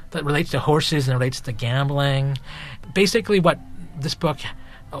that relates to horses and relates to gambling. Basically, what this book,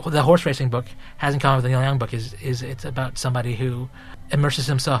 the horse racing book, has in common with the Neil Young book is it's about somebody who immerses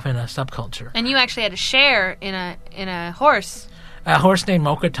himself in a subculture. And you actually had a share in a horse. A horse named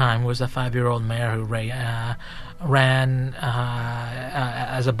Mocha Time was a 5-year-old mare who ran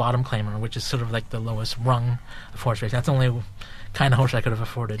as a bottom claimer, which is sort of like the lowest rung of horse racing. That's the only kind of horse I could have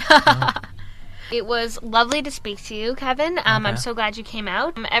afforded. It was lovely to speak to you, Kevin. I'm so glad you came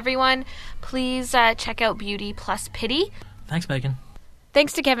out. Everyone, please check out Beauty Plus Pity. Thanks, Megan.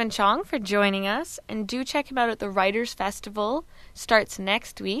 Thanks to Kevin Chong for joining us. And do check him out at the Writers' Festival. Starts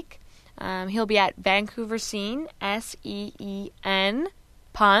next week. He'll be at Vancouver Scene, SEEN,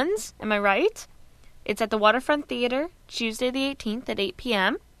 Puns. Am I right? It's at the Waterfront Theatre, Tuesday the 18th at 8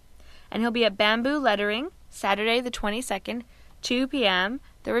 p.m. And he'll be at Bamboo Lettering, Saturday the 22nd, 2 p.m.,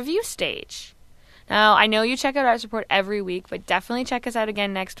 the review stage. Now, I know you check out Arts Report every week, but definitely check us out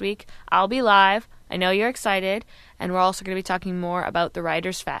again next week. I'll be live. I know you're excited. And we're also going to be talking more about the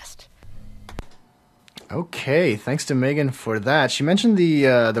Writers' Fest. Okay, thanks to Megan for that. She mentioned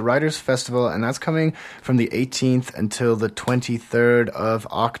the Writers' Festival, and that's coming from the 18th until the 23rd of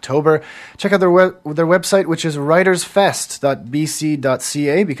October. Check out their website, which is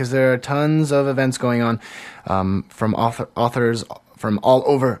writersfest.bc.ca, because there are tons of events going on from authors from all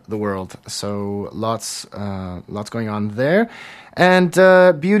over the world. So lots going on there. And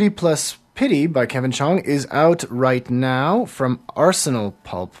Beauty Plus Pity by Kevin Chong is out right now from Arsenal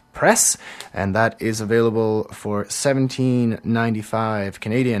Pulp Press, and that is available for $17.95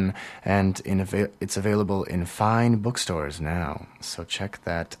 Canadian, and it's available in fine bookstores now. So check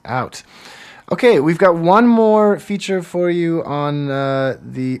that out. Okay, we've got one more feature for you on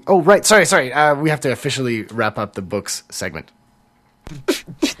the... Oh, right, sorry. We have to officially wrap up the books segment.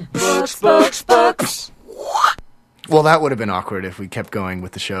 Books. Well, that would have been awkward if we kept going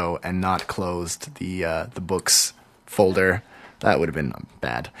with the show and not closed the books folder. That would have been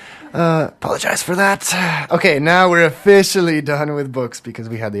bad. Apologize for that. Okay, now we're officially done with books because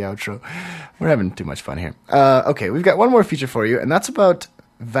we had the outro. We're having too much fun here. Okay, we've got one more feature for you, and that's about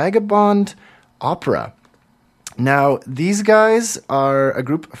Vagabond Opera. Now, these guys are a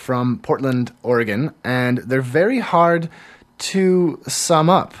group from Portland, Oregon, and they're very hard to sum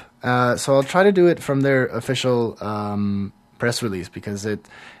up. So I'll try to do it from their official press release because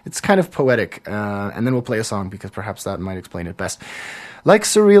it's kind of poetic. And then we'll play a song because perhaps that might explain it best. Like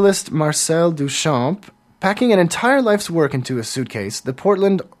surrealist Marcel Duchamp, packing an entire life's work into a suitcase, the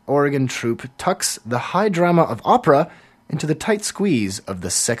Portland, Oregon troupe tucks the high drama of opera into the tight squeeze of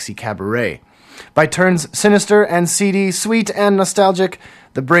the sexy cabaret. By turns sinister and seedy, sweet and nostalgic,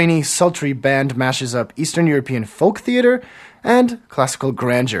 the brainy, sultry band mashes up Eastern European folk theater and classical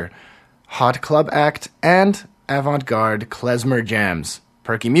grandeur, hot club act, and avant-garde klezmer jams,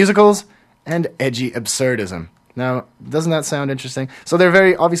 perky musicals, and edgy absurdism. Now, doesn't that sound interesting? So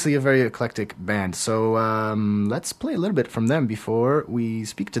they're obviously a very eclectic band. So let's play a little bit from them before we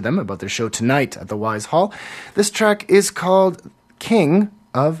speak to them about their show tonight at the Wise Hall. This track is called King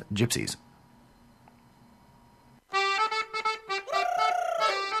of Gypsies.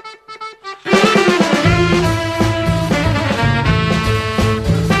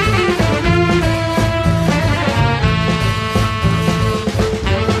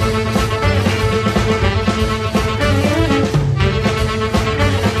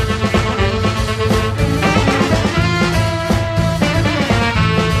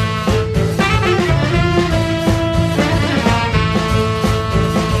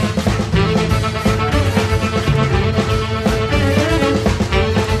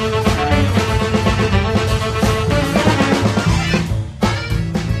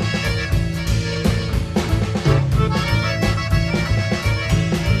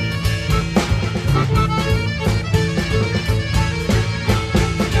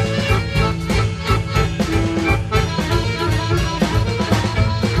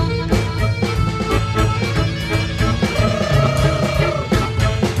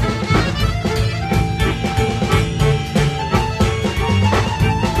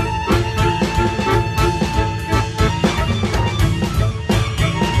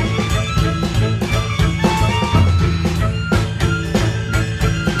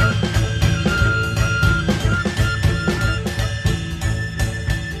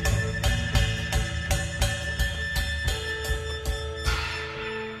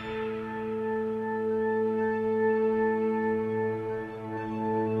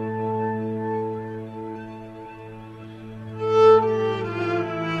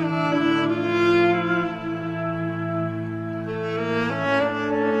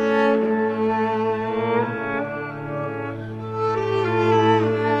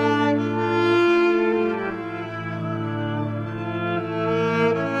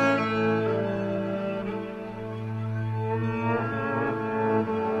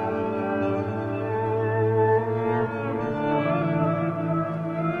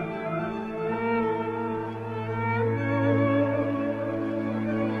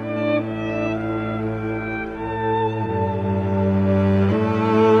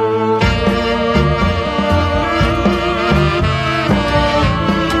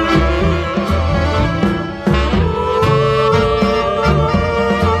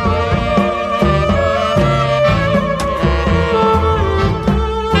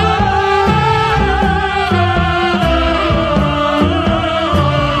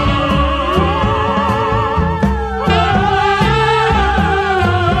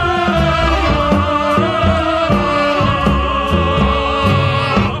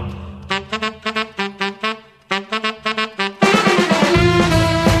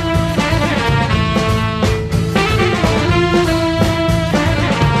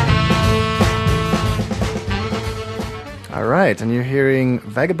 And you're hearing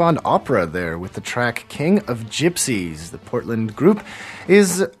Vagabond Opera there with the track King of Gypsies. The Portland group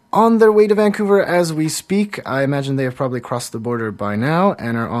is on their way to Vancouver as we speak. I imagine they have probably crossed the border by now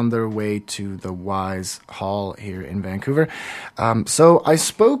and are on their way to the Wise Hall here in Vancouver. So I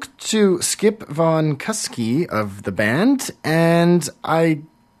spoke to Skip Von Kuski of the band, and I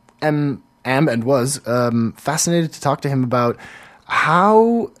am and was fascinated to talk to him about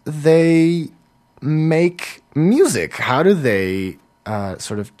how they make music. How do they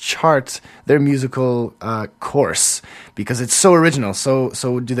sort of chart their musical course? Because it's so original.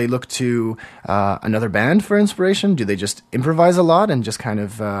 So do they look to another band for inspiration? Do they just improvise a lot and just kind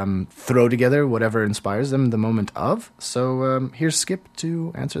of throw together whatever inspires them the moment of? So here's Skip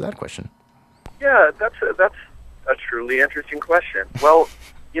to answer that question. Yeah, that's a truly interesting question. Well,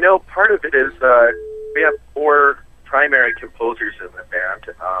 part of it is we have 4 primary composers in the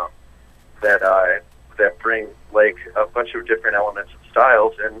band that bring like a bunch of different elements and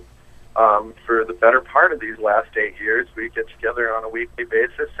styles, and for the better part of these last 8 years, we get together on a weekly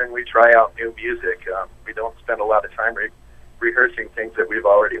basis and we try out new music. We don't spend a lot of time rehearsing things that we've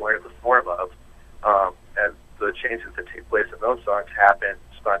already learned the form of, and the changes that take place in those songs happen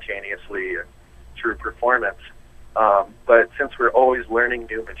spontaneously and through performance. But since we're always learning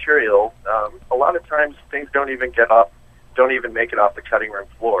new material, a lot of times things don't even make it off the cutting room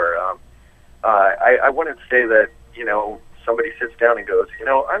floor. I wouldn't say that, somebody sits down and goes,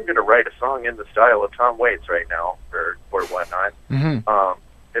 I'm going to write a song in the style of Tom Waits right now, or whatnot. Mm-hmm.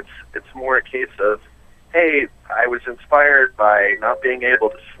 It's more a case of, hey, I was inspired by not being able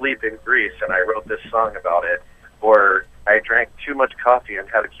to sleep in Greece, and I wrote this song about it. Or I drank too much coffee and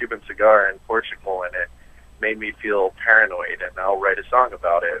had a Cuban cigar in Portugal, and it made me feel paranoid, and I'll write a song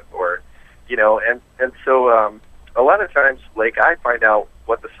about it. Or, and so a lot of times, like, I find out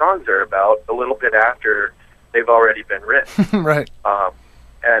what the songs are about a little bit after they've already been written. Right. But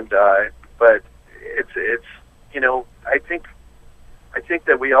it's I think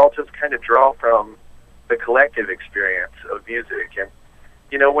that we all just kind of draw from the collective experience of music. And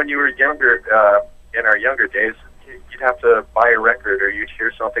when you were younger, in our younger days, you'd have to buy a record, or you'd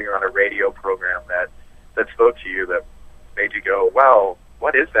hear something on a radio program that spoke to you, that made you go, "Wow,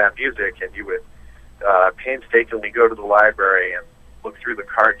 what is that music?" And you would painstakingly go to the library and look through the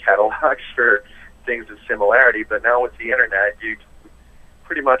card catalogs for things of similarity. But now with the internet, you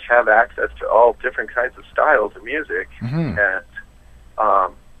pretty much have access to all different kinds of styles of music,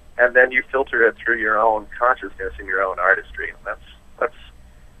 and then you filter it through your own consciousness and your own artistry. And that's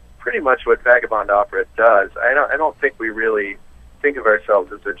pretty much what Vagabond Opera does. I don't think we really think of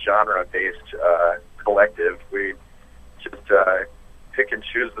ourselves as a genre-based collective. We just pick and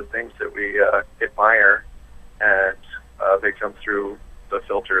choose the things that we admire, and they come through the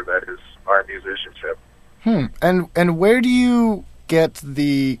filter that is our musicianship. And where do you get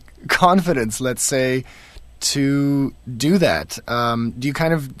the confidence, let's say, to do that?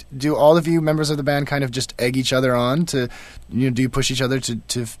 Do all of you members of the band kind of just egg each other on to, do you push each other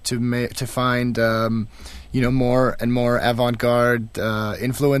to find more and more avant-garde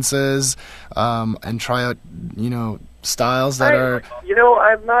influences, and try out styles that are.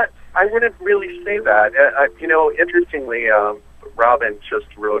 I wouldn't really say that. Interestingly, Robin just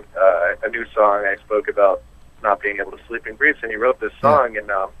wrote a new song. I spoke about not being able to sleep in Greece, and he wrote this song,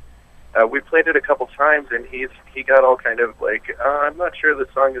 and we played it a couple times, and he got all kind of like, I'm not sure the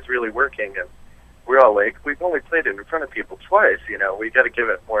song is really working, and we're all like, we've only played it in front of people twice, we got to give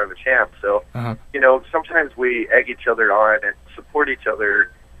it more of a chance. So, sometimes we egg each other on and support each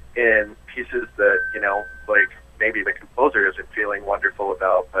other in pieces that, like maybe the composer isn't feeling wonderful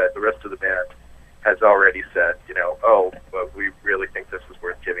about, but the rest of the band has already said, well, we really think this is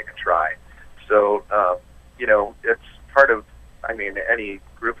worth giving a try. So, it's part of, any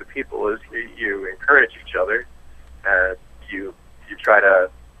group of people is you encourage each other, and you try to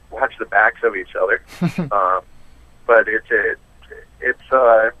watch the backs of each other. But it's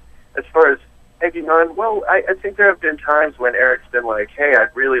as far as egging on, well, I think there have been times when Eric's been like, hey,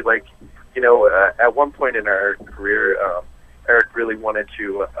 I'd really like, at one point in our career, Eric really wanted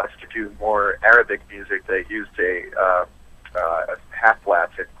us to do more Arabic music that used a half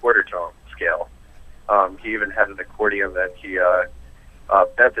flats and quarter tone scale. He even had an accordion that he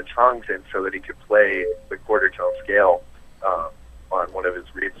bent the tongues in so that he could play the quarter tone scale on one of his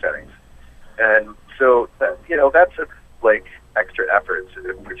reed settings. And so that's like extra efforts,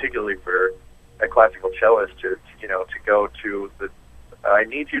 particularly for a classical cellist to go to the. I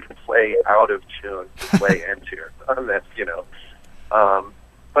need you to play out of tune to play into on this,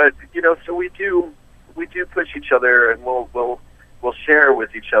 But so we do push each other, and we'll share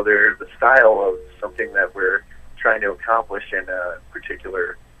with each other the style of something that we're trying to accomplish in a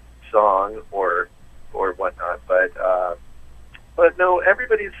particular song or whatnot. But no,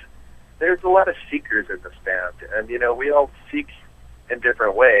 there's a lot of seekers in this band, and we all seek in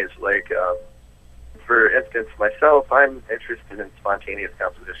different ways. Like, for instance, myself, I'm interested in spontaneous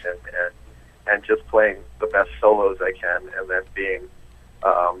composition and just playing the best solos I can, and then being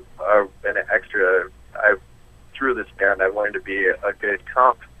an extra. Through this band, I wanted to be a good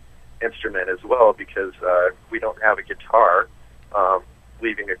comp instrument as well, because we don't have a guitar,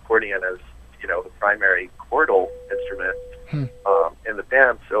 leaving accordion as the primary chordal instrument in the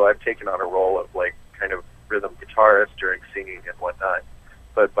band. So I've taken on a role of like kind of rhythm guitarist during singing and whatnot,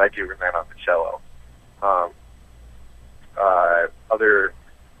 but I do remain on the cello.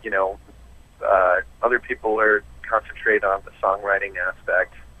 Other people are concentrate on the songwriting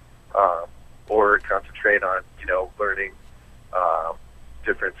aspect, or concentrate on learning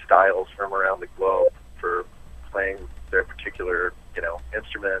different styles from around the globe for playing their particular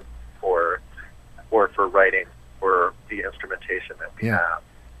instrument, or for writing for the instrumentation that we have.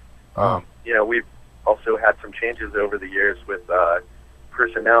 We've also had some changes over the years with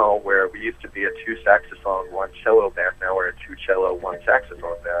personnel, where we used to be a 2 saxophone, 1 cello band. Now we're a 2 cello, 1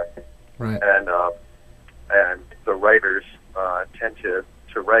 saxophone band. Right. And the writers tend to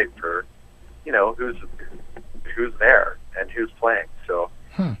write for who's there and who's playing. So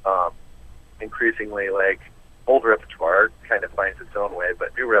increasingly, like, old repertoire kind of finds its own way,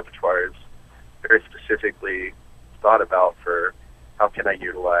 but new repertoire is very specifically thought about for how can I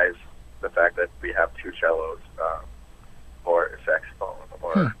utilize the fact that we have 2 cellos, or a saxophone,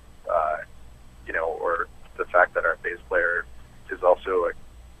 or or the fact that our bass player is also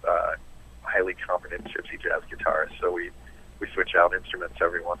a highly competent gypsy jazz guitarist. So we we switch out instruments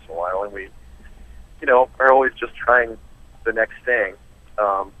every once in a while, and we, are always just trying the next thing.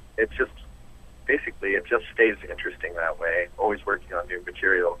 It just stays interesting that way. Always working on new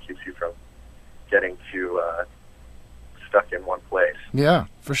material keeps you from getting too stuck in one place. Yeah,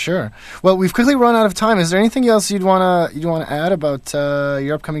 for sure. Well, we've quickly run out of time. Is there anything else you'd wanna add about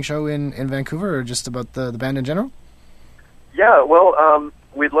your upcoming show in Vancouver, or just about the band in general? Yeah, well,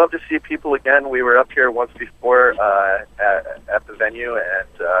 we'd love to see people again. We were up here once before at the venue,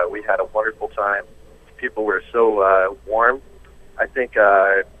 and we had a wonderful time. People were so warm. I think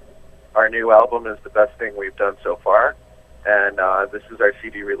our new album is the best thing we've done so far, and this is our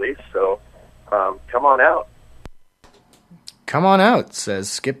CD release, so come on out. Come on out, says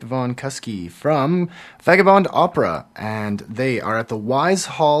Skip Von Kusky from Vagabond Opera, and they are at the Wise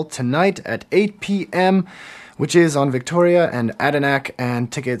Hall tonight at 8 p.m., which is on Victoria and Adanac,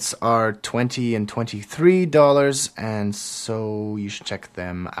 and tickets are $20 and $23, and so you should check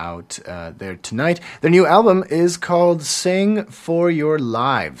them out there tonight. Their new album is called Sing for Your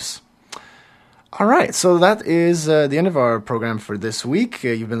Lives. All right, so that is the end of our program for this week.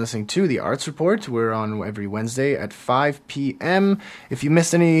 You've been listening to The Arts Report. We're on every Wednesday at 5 p.m. If you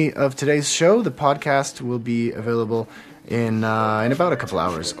missed any of today's show, the podcast will be available in about a couple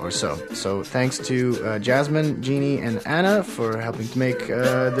hours or so. So thanks to Jasmine, Jeannie, and Anna for helping to make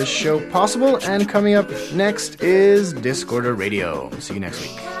this show possible. And coming up next is Discorder Radio. See you next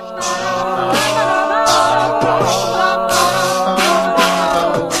week.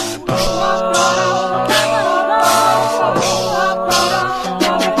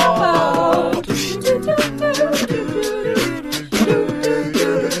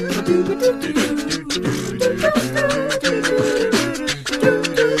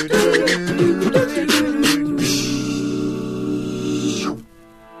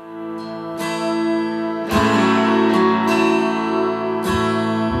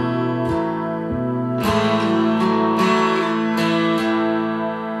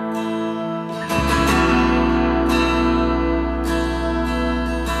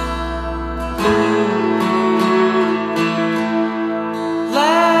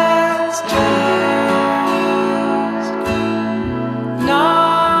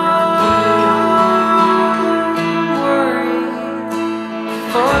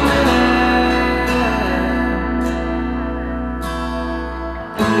 For a minute.